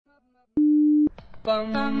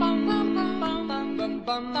Bum, bum, bum, bum, bum, bum,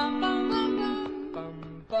 bum, bum.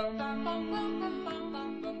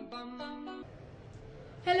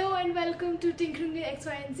 Hello and welcome to Tinkering with X,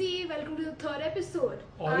 Y and Z. Welcome to the third episode.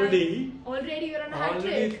 Already You're on a hat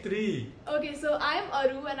already trick. 3. Okay, so I'm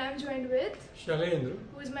Aru and I'm joined with Shalendra.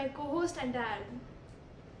 who is my co-host and dad.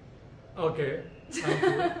 Okay. Thank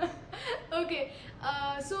you. Okay,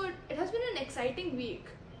 so it has been an exciting week.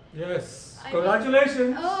 Yes. I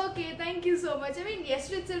Congratulations. Oh, okay, thank you so much. I mean,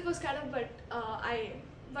 yesterday itself was kind of, but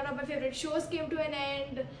one of my favorite shows came to an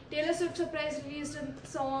end. Taylor Swift surprise released a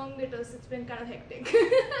song. It's been kind of hectic.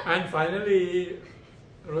 And finally,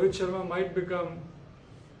 Rohit Sharma might become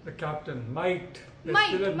the captain. Might. There's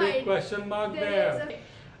still a big question mark there.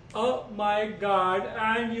 Oh my God!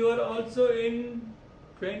 And you are also in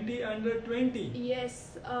 20 under 20.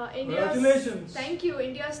 Yes, Congratulations. Thank you.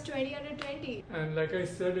 India's 20 under 20. And like I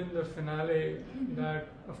said in the finale, that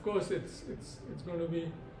of course it's going to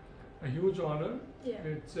be a huge honor. Yeah.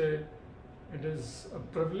 It is a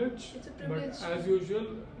privilege. It's a privilege. But as usual,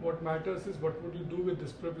 what matters is what would you do with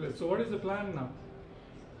this privilege. So what is the plan now?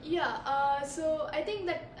 Yeah, so I think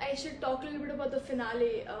that I should talk a little bit about the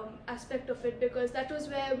finale aspect of it, because that was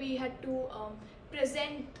where we had to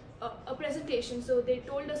present a presentation. So they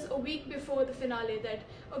told us a week before the finale that,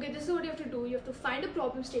 okay, this is what you have to do. You have to find a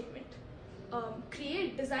problem statement,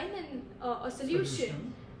 design a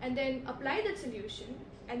solution, and then apply that solution,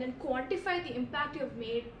 and then quantify the impact you have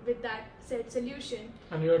made with that said solution.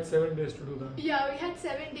 And you had 7 days to do that. Yeah, we had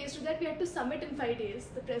 7 days to do that. We had to submit in 5 days,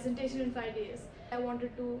 the presentation in 5 days. I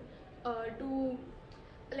wanted to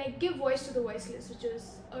give voice to the voiceless, which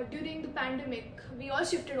is during the pandemic, we all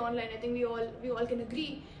shifted online. I think we all can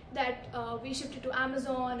agree that we shifted to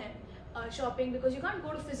Amazon and shopping, because you can't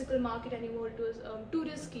go to physical market anymore. It was too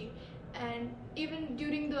risky. And even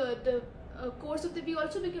during the course of we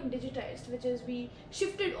also became digitized, which is we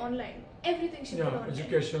shifted online. Everything shifted online.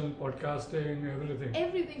 Education, podcasting, everything.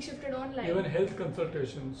 Everything shifted online. Even health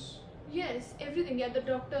consultations. Yes, everything. Yeah, the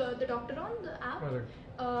doctor on the app. Correct.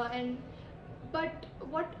 But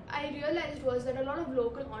what I realized was that a lot of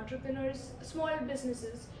local entrepreneurs, small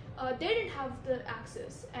businesses, they didn't have the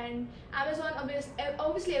access. And Amazon,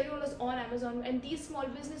 obviously everyone was on Amazon, and these small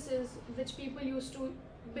businesses, which people used to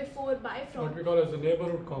before buy from. What we call as a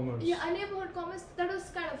neighborhood commerce. Yeah, a neighborhood commerce, that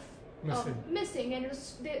was kind of missing, and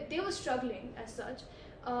they were struggling as such,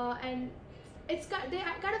 and they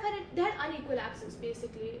had unequal access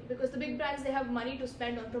basically, because the big brands, they have money to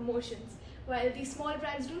spend on promotions, while these small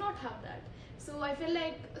brands do not have that. So I feel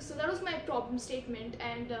that was my problem statement,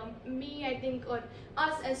 and I think, or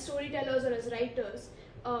us as storytellers or as writers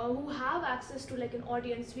who have access to like an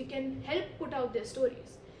audience, we can help put out their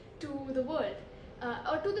stories to the world.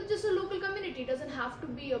 Or to just a local community. It doesn't have to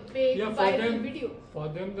be a big viral video. For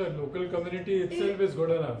them, the local community itself is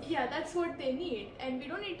good enough. Yeah, that's what they need. And we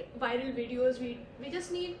don't need viral videos. We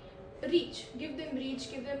just need reach. Give them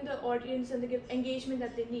reach, give them the audience and the engagement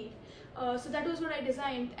that they need. So that was what I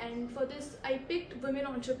designed. And for this, I picked women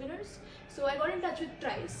entrepreneurs. So I got in touch with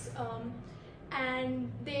Trice.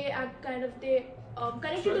 And they are connected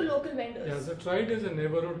to local vendors. Yeah, so Tride is a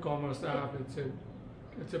neighborhood commerce app.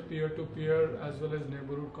 It's a peer-to-peer as well as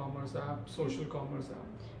neighborhood commerce app, social commerce app.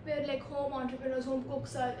 Where like home entrepreneurs, home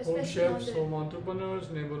cooks are especially home chefs, home entrepreneurs,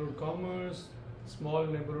 neighborhood commerce, small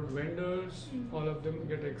neighborhood vendors, all of them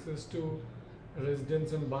get access to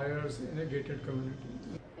residents and buyers in a gated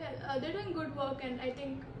community. Yeah, they're doing good work, and I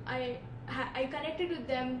think I connected with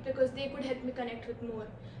them because they could help me connect with more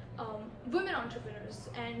women entrepreneurs.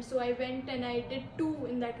 And so I went and I did 2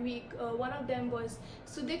 in that week. One of them was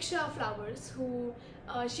Sudiksha Flowers, who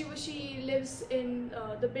she lives in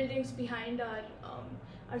the buildings behind our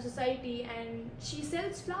society, and she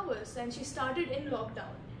sells flowers, and she started in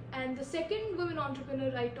lockdown. And the second women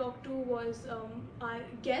entrepreneur I talked to was our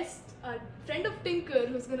guest, our friend of Tinker,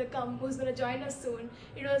 who's gonna join us soon.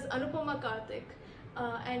 It was Anupama Karthik,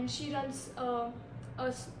 and she runs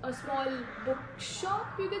a small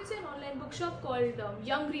bookshop, you could say, an online bookshop called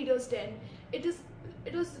Young Readers Den.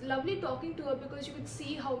 It was lovely talking to her, because you could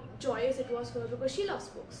see how joyous it was for her, because she loves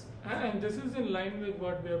books. And this is in line with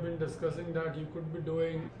what we have been discussing, that you could be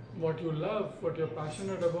doing what you love, what you're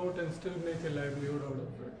passionate about, and still make a livelihood out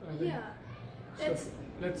of it. Yeah. So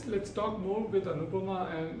let's talk more with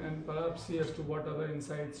Anupama and perhaps see as to what other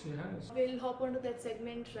insights she has. We'll hop onto that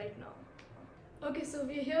segment right now. Okay, so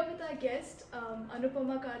we're here with our guest,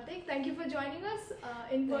 Anupama Karthik. Thank you for joining us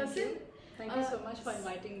in person. Thank you so much for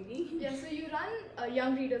inviting me. Yeah, so you run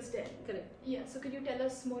Young Readers Den. Correct. Yeah, so could you tell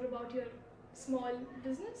us more about your small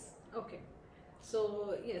business? Okay.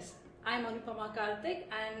 So, yes, I'm Anupama Karthik,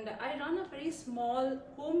 and I run a very small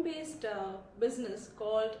home-based business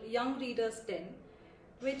called Young Readers 10,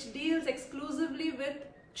 which deals exclusively with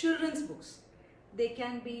children's books. They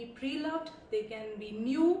can be pre-loved, they can be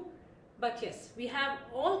new, but yes, we have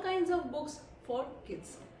all kinds of books for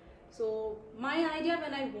kids. So my idea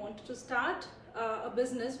when I wanted to start a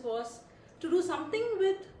business was to do something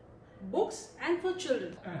with books and for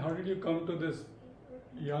children. And how did you come to this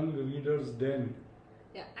Young Readers Den?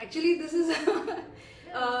 Yeah, actually this is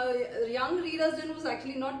Young Readers Den was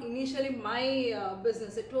actually not initially my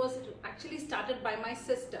business. It was actually started by my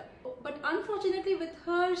sister. But unfortunately with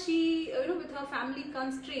her, she, with her family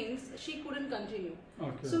constraints, she couldn't continue.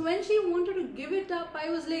 Okay. So when she wanted to give it up, I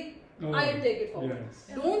was like, I'll take it forward.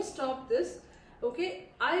 Yes. Don't stop this. Okay,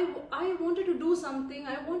 I wanted to do something.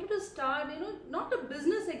 I wanted to start, not a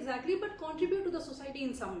business exactly, but contribute to the society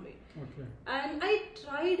in some way. Okay. And I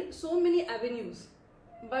tried so many avenues.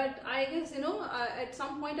 But I guess, at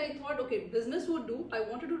some point I thought, okay, business would do. I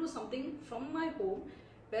wanted to do something from my home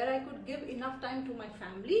where I could give enough time to my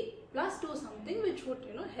family, plus do something which would,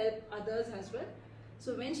 help others as well.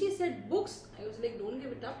 So when she said books, I was like, don't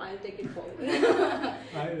give it up, I'll take it forward.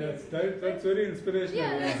 That's very inspirational.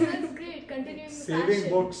 Yeah, that's great. Continuing Saving passion.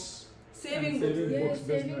 books. Saving and books. Saving Yeah, books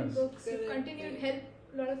saving business. books. You Correct, continue to yeah. help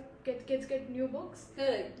a lot of kids get new books.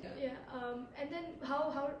 Correct. Yeah. And then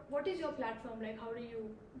what is your platform like? How do you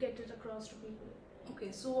get it across to people?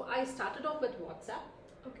 Okay, so I started off with WhatsApp.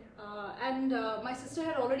 Okay. And my sister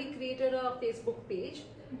had already created a Facebook page.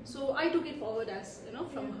 So I took it forward as,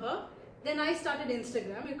 from her. Then I started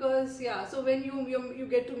Instagram because, so when you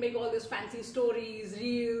get to make all these fancy stories,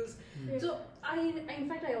 reels. So in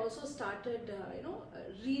fact, I also started,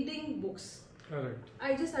 reading books. Correct.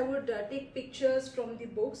 I would take pictures from the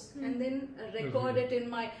books and then record it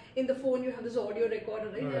in the phone. You have this audio recorder,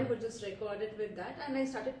 right? I would just record it with that, and I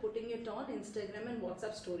started putting it on Instagram and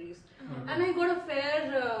WhatsApp stories, and I got a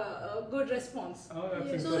fair, good response. Oh,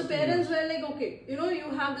 that's So the parents were like, okay,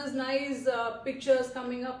 you have this nice pictures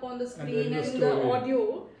coming up on the screen then the and the story.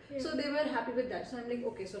 audio. Yeah. So they were happy with that. So I'm like,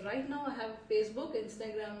 okay, so right now I have Facebook,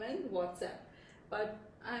 Instagram, and WhatsApp, but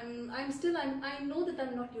I know that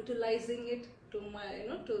I'm not utilizing it to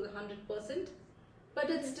to the 100%, but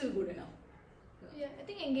it's still good enough. Yeah, I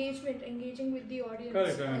think engaging with the audience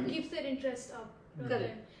Correct. keeps their interest up.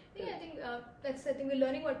 Correct. I think I think we're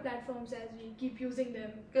learning about platforms as we keep using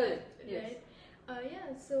them. Correct. Yes.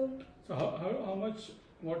 Right. So how much?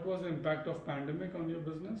 What was the impact of pandemic on your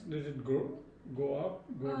business? Did it go up,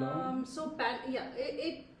 go down?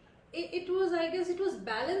 It was, I guess, it was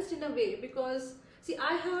balanced in a way because see,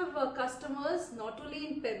 I have customers not only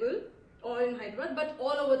in Pebble or in Hyderabad but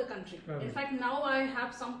all over the country. Correct. In fact, now I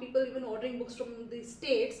have some people even ordering books from the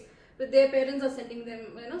states, but their parents are sending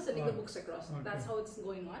them, sending the books across. Okay. That's how it's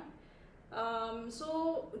going on.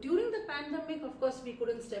 So during the pandemic, of course, we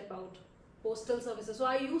couldn't step out. Postal services. So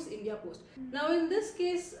I use India Post. Now in this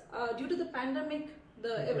case, due to the pandemic,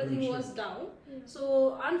 everything was down.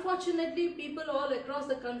 So unfortunately, people all across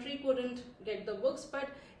the country couldn't get the books. But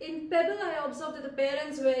in Pebble, I observed that the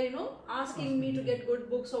parents were, asking me to get good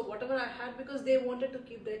books or whatever I had because they wanted to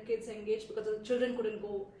keep their kids engaged because the children couldn't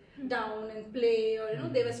go down and play or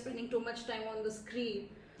they were spending too much time on the screen.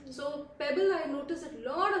 So Pebble, I noticed that a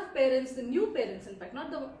lot of parents, the new parents, in fact, not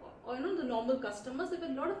the the normal customers, there were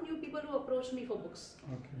a lot of new people who approached me for books.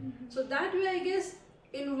 Okay. So that way, I guess,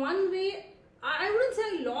 in one way, I wouldn't say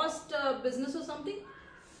I lost business or something.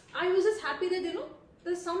 I was just happy that,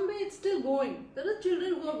 there's some way it's still going. There are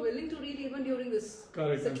children who are willing to read even during this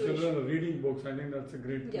Correct. And situation. children are reading books. I think that's a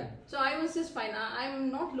great thing. Yeah. So I was just fine. I'm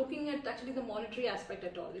not looking at actually the monetary aspect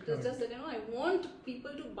at all. It was just that, I want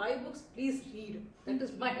people to buy books, please read. That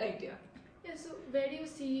is my idea. yeah, so where do you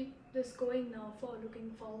see this going now for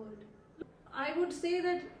looking forward? I would say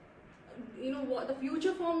that, what the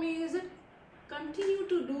future for me is that continue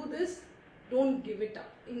to do this, don't give it up.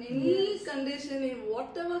 In any condition, in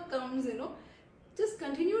whatever comes, just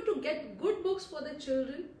continue to get good books for the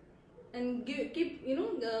children and keep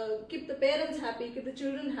the parents happy, keep the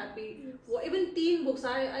children happy. Even teen books,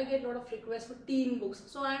 I get a lot of requests for teen books.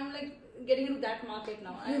 So I'm like getting into that market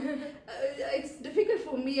now. It's difficult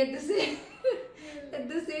for me at this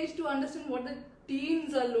age to understand what the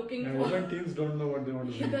teens are looking for. Even teens don't know what they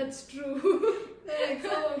want to Yeah, read. that's true.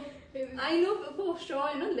 So I know for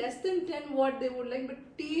sure, less than 10 what they would like, but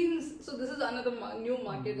teens, so this is another new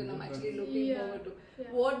market and I'm actually looking forward to.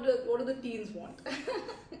 Yeah. What do the teens want?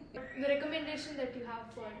 The recommendation that you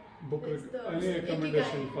have for Any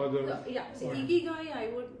recommendation Ikigai. for the Ikigai,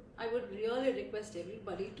 I would really request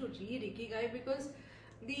everybody to read Ikigai because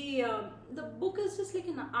the book is just like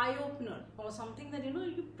an eye opener or something that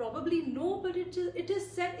you probably know, but it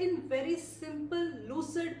is set in very simple,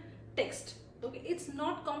 lucid text. Okay, it's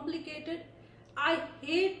not complicated. I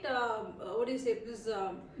hate what do you say, this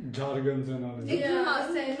jargons and all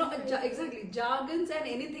that. exactly, jargons and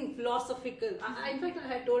anything philosophical. In fact, I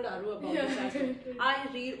had told Aru about this as well. I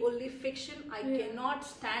read only fiction. I cannot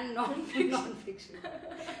stand non-fiction.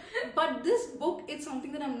 But this book, it's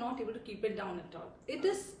something that I'm not able to keep it down at all. It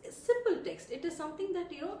is simple text. It is something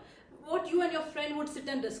that what you and your friend would sit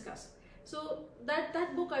and discuss. So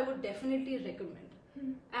that book I would definitely recommend.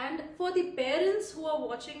 And for the parents who are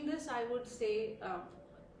watching this, I would say,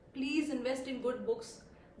 please invest in good books.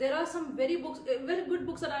 There are some very good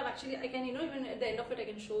books that I can, even at the end of it, I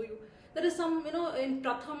can show you. There is some, in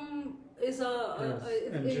Pratham is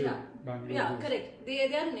correct.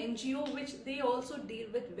 They are an NGO which they also deal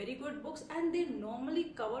with very good books, and they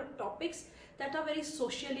normally cover topics that are very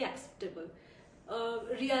socially acceptable,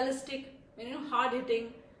 realistic, hard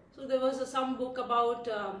hitting. So there was some book about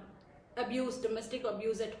domestic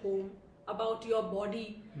abuse at home, about your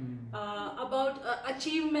body, about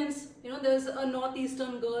achievements. There's a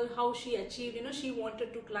northeastern girl, how she achieved, she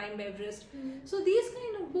wanted to climb Everest. So these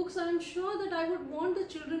kind of books, I'm sure that I would want the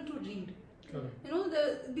children to read.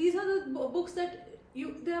 These are the books that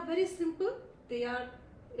they are very simple. They have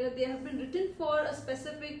been written for a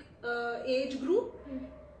specific age group,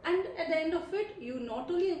 and at the end of it, you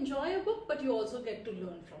not only enjoy a book, but you also get to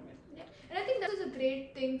learn from it. And I think that is a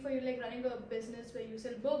great thing for you, like running a business where you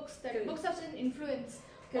sell books, that books have such an influence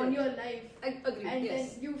on your life. I agree. And then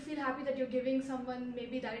you feel happy that you're giving someone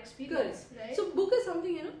maybe that experience, right? So book is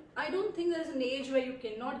something, I don't think there is an age where you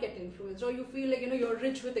cannot get influenced or you feel like, you're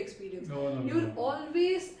rich with experience. You'll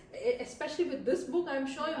always, especially with this book, I'm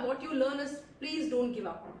sure what you learn is, please don't give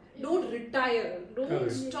up. Don't retire. Don't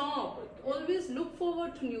stop. Always look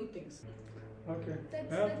forward to new things. Okay.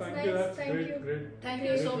 That's thank nice. you. That's Thank great. you. Great. Thank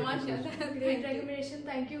you so much. Great recommendation.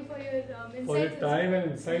 Thank you for your insights. For your time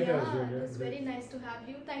and insight as well. It was very nice to have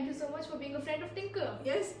you. Thank you so much for being a friend of Tinker.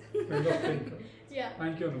 Yes. Friend of Tinker. Yeah.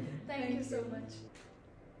 Thank you, Anupama. Thank you so much.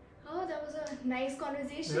 Oh, that was a nice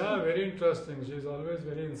conversation. Yeah, very interesting. She's always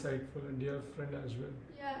very insightful and dear friend as well.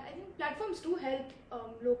 Yeah, I think platforms do help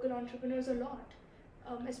local entrepreneurs a lot,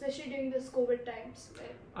 especially during this COVID times.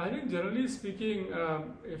 Right? I think generally speaking,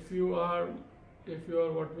 if you are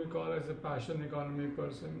what we call as a passion economy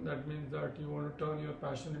person, that means that you want to turn your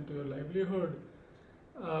passion into your livelihood,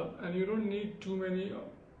 and you don't need too many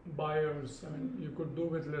buyers. I mean, you could do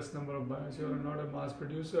with less number of buyers. You are not a mass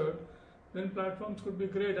producer, then platforms could be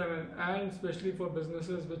great. I mean, and especially for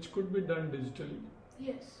businesses which could be done digitally.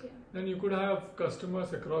 Yes. Yeah. Then you could have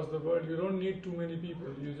customers across the world. You don't need too many people.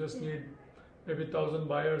 You just need maybe 1,000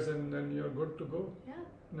 buyers, and then you're good to go.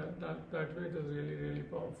 Yeah. That way it is really, really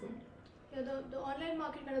powerful. Yeah, the online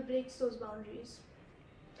market kind of breaks those boundaries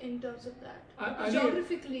in terms of that. I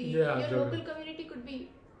Geographically, your local community could be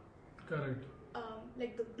correct.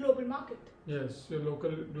 Like the global market. Yes, your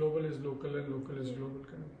global is local and local is global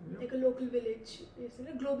kind of thing. Like a local village is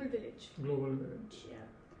a global village. Global village.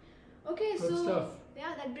 Yeah. Okay, Good so stuff.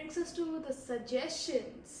 yeah, that brings us to the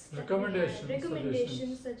suggestions.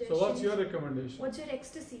 Recommendations. Suggestions. So what's your recommendation? What's your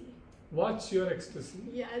ecstasy? What's your ecstasy?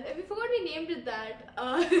 Yeah, we forgot we named it that.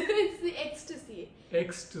 It's the ecstasy.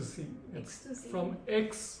 Ecstasy. Ecstasy. From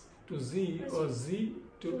X to Z or Z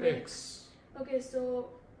to X. Okay, so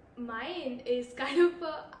mine is kind of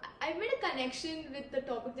I made a connection with the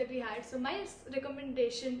topic that we had. So my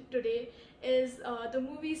recommendation today is the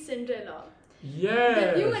movie Cinderella.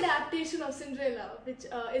 Yes. The new adaptation of Cinderella, which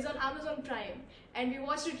is on Amazon Prime, and we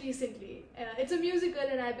watched it recently. It's a musical,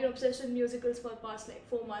 and I've been obsessed with musicals for the past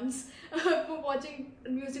 4 months. Watching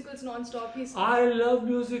musicals non-stop. I love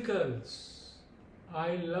musicals.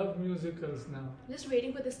 I love musicals now. Just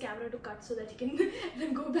waiting for this camera to cut so that he can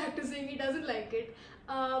then go back to saying he doesn't like it.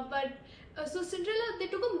 So Cinderella, they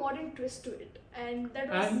took a modern twist to it, and that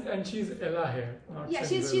was and she's Ella here, not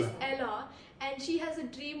she's Cinderella. Ella, and she has a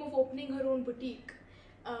dream of opening her own boutique,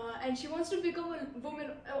 and she wants to become a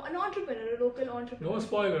woman, an entrepreneur, a local entrepreneur. No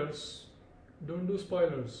spoilers. Don't do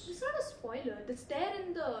spoilers. It's not a spoiler. It's there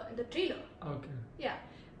in the trailer. Okay. Yeah,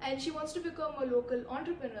 and she wants to become a local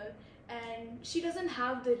entrepreneur, and she doesn't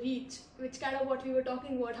have the reach, which kind of what we were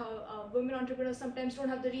talking about, how women entrepreneurs sometimes don't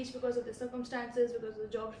have the reach because of the circumstances, because of the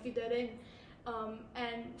geography they're in,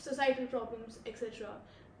 and societal problems, etc.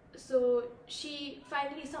 So she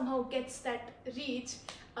finally somehow gets that reach,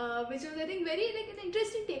 which was, I think, very an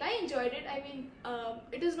interesting take. I enjoyed it. I mean,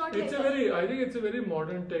 it is not. I think it's a very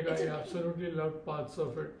modern take. I absolutely loved parts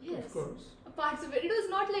of it. Yes. Of course. Parts of it. It was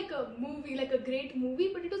not like a movie, like a great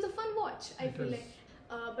movie, but it was a fun watch. I feel like.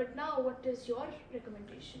 But now, what is your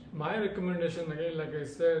recommendation? My recommendation, again, like I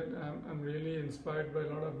said, I'm really inspired by a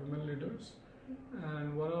lot of women leaders.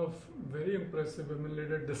 And one of very impressive women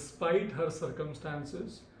leader, despite her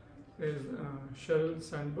circumstances, is Sheryl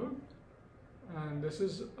Sandberg. And this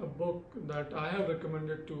is a book that I have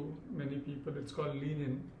recommended to many people. It's called Lean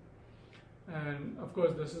In. And of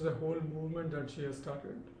course, this is a whole movement that she has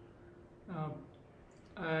started.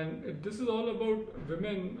 This is all about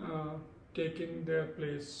women taking their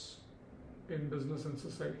place in business and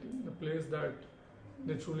society, the place that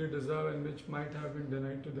they truly deserve and which might have been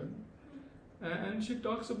denied to them. And she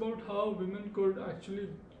talks about how women could actually,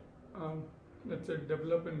 let's say,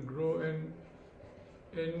 develop and grow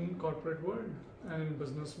in corporate world and in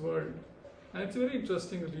business world. And it's a very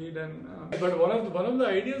interesting read. And but one of the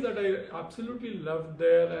ideas that I absolutely loved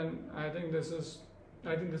there, and I think this is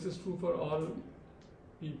true for all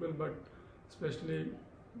people, but especially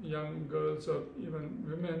young girls or even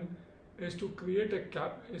women, is to create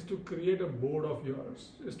a board of yours,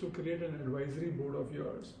 is to create an advisory board of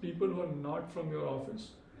yours. People who are not from your office,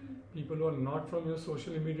 people who are not from your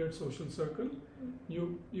immediate social circle.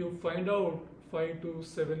 You find out 5 to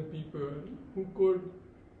 7 people who could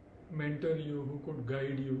mentor you, who could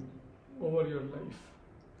guide you over your life.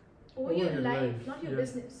 Over your life, not your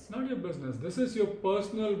business. Not your business. This is your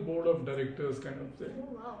personal board of directors kind of thing.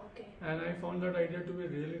 Oh wow, okay. And I found that idea to be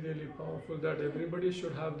really, really powerful, that everybody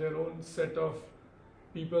should have their own set of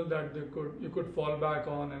people that you could fall back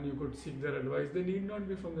on and you could seek their advice. They need not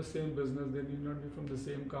be from the same business, they need not be from the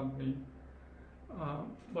same company.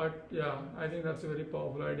 But yeah, I think that's a very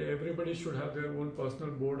powerful idea. Everybody should have their own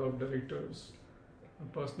personal board of directors, a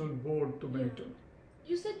personal board to mentor.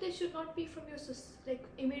 You said they should not be from your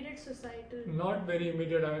immediate societal. Not very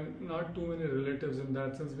immediate. I mean, not too many relatives in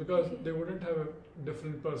that sense, because they wouldn't have a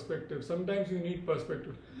different perspective. Sometimes you need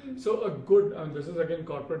perspective. So a good, and this is again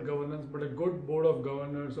corporate governance, but a good board of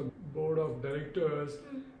governors or board of directors,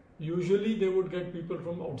 usually they would get people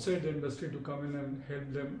from outside the industry to come in and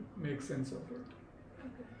help them make sense of it.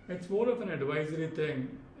 It's more of an advisory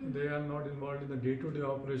thing. They are not involved in the day-to-day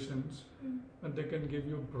operations, and they can give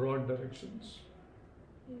you broad directions.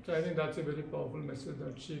 So I think that's a very powerful message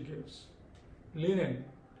that she gives. Lean In.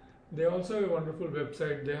 They also have a wonderful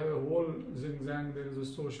website. They have a whole zing-zang. There is a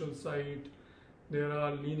social site. There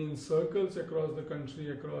are Lean In circles across the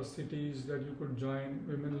country, across cities that you could join.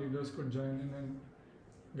 Women leaders could join in and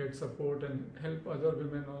get support and help other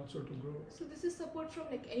women also to grow. So this is support from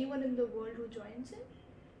anyone in the world who joins in?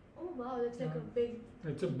 Oh wow, that's a big...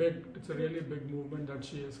 It's a really big movement that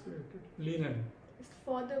she has created. Lean In. It's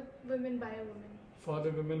for the women by a woman. For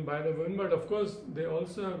the women by the women, but of course they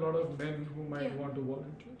also have a lot of men who might want to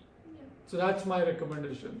volunteer. Yeah. So that's my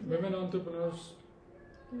recommendation. Women entrepreneurs,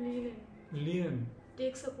 Lean In. Lean In.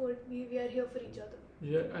 Take support. We are here for each other.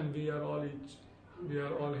 Yeah, and we are all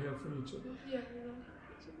here for each other. Yeah.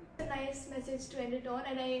 A nice message to end it on,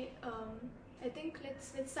 and I think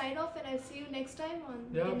let's sign off, and I'll see you next time on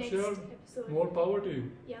the next episode. More power to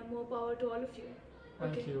you. Yeah, more power to all of you.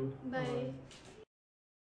 Thank you. Bye. Bye.